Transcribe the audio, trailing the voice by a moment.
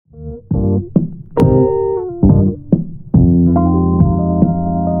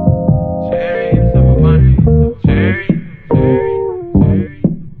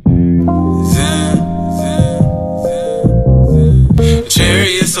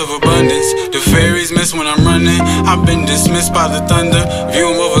of abundance, the fairies miss when I'm running. I've been dismissed by the thunder, view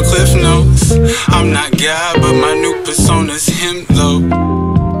 'em over cliff notes. I'm not God, but my new persona's him though.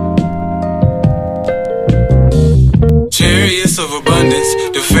 Chariots of abundance,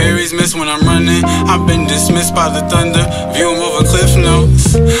 the fairies miss when I'm running. I've been dismissed by the thunder, view 'em over cliff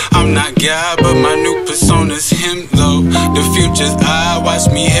notes. I'm not God, but my new persona's him though. The future's eye, watch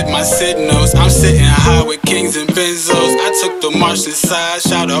me hit my sit notes. I'm sitting high with kings and benzos. I took the Martian side,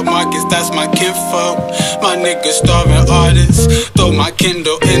 shout out Marcus, that's my kinfolk. My niggas starvin artists, throw my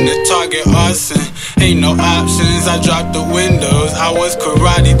kindle in the target arson. Ain't no options, I dropped the windows, I was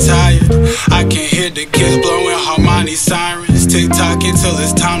karate tired. I can hear the kids blowin Hermione sirens. Tik-tokin till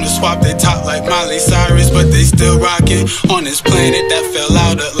it's time to swap. They talk like Miley Cyrus, but they still rockin' on this planet that fell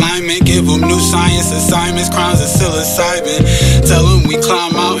out of alignment. Give them new science assignments, crimes of psilocybin. Tell them we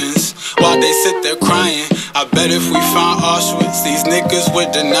climb mountains while they sit there crying. I bet if we found Auschwitz, these niggas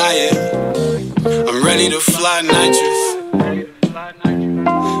would deny it. I'm ready to fly nitrous.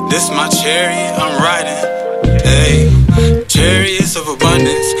 This my chariot, I'm riding. Hey, chariots of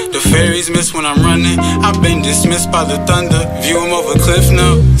abundance, the fairies miss when I'm running. I've been dismissed by the thunder, view 'em over cliff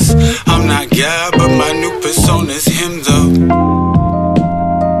notes. I'm not God,